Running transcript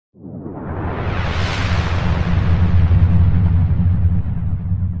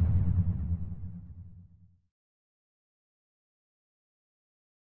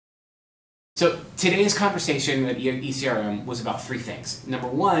So today's conversation at ECRM was about three things. Number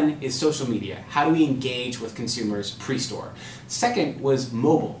one is social media. How do we engage with consumers pre-store? Second was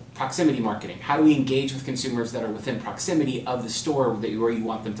mobile, proximity marketing. How do we engage with consumers that are within proximity of the store where you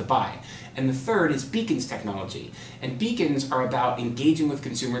want them to buy? And the third is beacons technology. And beacons are about engaging with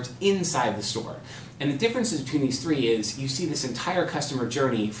consumers inside the store. And the differences between these three is you see this entire customer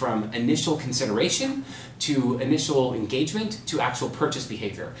journey from initial consideration to initial engagement to actual purchase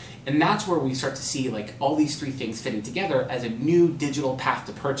behavior. And that's where we start to see like all these three things fitting together as a new digital path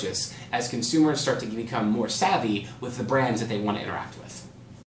to purchase as consumers start to become more savvy with the brands that they want to interact with.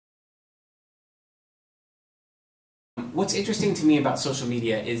 What's interesting to me about social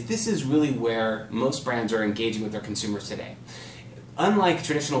media is this is really where most brands are engaging with their consumers today. Unlike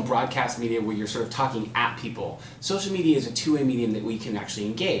traditional broadcast media where you're sort of talking at people, social media is a two-way medium that we can actually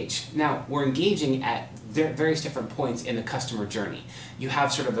engage. Now, we're engaging at various different points in the customer journey. You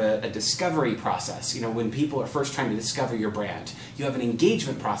have sort of a discovery process, when people are first trying to discover your brand. You have an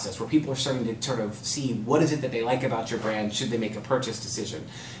engagement process where people are starting to sort of see what is it that they like about your brand, should they make a purchase decision.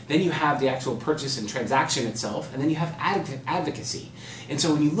 Then you have the actual purchase and transaction itself, and then you have advocacy. And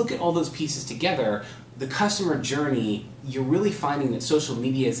so when you look at all those pieces together, the customer journey, you're really finding that social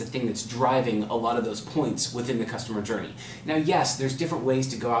media is the thing that's driving a lot of those points within the customer journey. Now, yes, there's different ways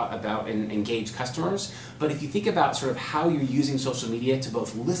to go out about and engage customers, but if you think about sort of how you're using social media to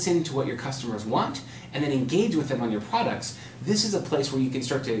both listen to what your customers want and then engage with them on your products, this is a place where you can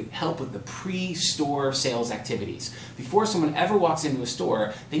start to help with the pre-store sales activities. Before someone ever walks into a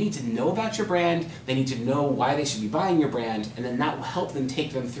store, they need to know about your brand, they need to know why they should be buying your brand, and then that will help them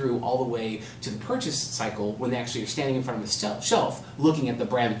take them through all the way to the purchase cycle when they actually are standing in front of the shelf looking at the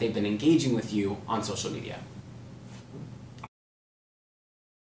brand that they've been engaging with you on social media.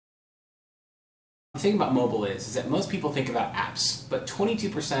 The thing about mobile is that most people think about apps, but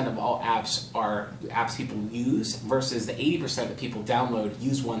 22% of all apps are apps people use versus the 80% that people download,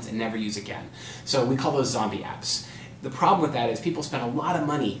 use once, and never use again. So we call those zombie apps. The problem with that is people spend a lot of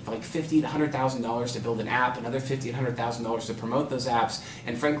money, like $50,000 to $100,000 to build an app, another $50,000 to $100,000 to promote those apps,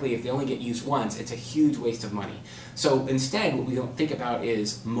 and frankly, if they only get used once, it's a huge waste of money. So instead, what we don't think about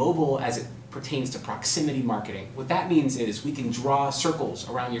is mobile as it pertains to proximity marketing. What that means is we can draw circles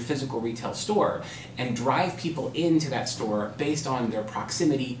around your physical retail store and drive people into that store based on their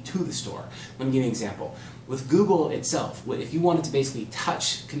proximity to the store. Let me give you an example. With Google itself, if you wanted to basically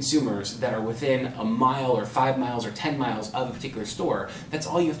touch consumers that are within a mile or 5 miles or 10 miles of a particular store, that's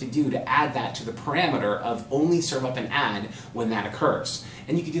all you have to do to add that to the parameter of only serve up an ad when that occurs.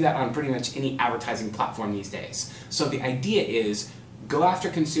 And you can do that on pretty much any advertising platform these days. So the idea is go after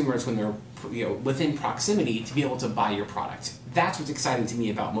consumers when they're within proximity to be able to buy your product. That's what's exciting to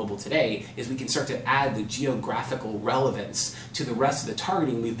me about mobile today, is we can start to add the geographical relevance to the rest of the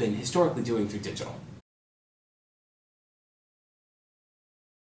targeting we've been historically doing through digital.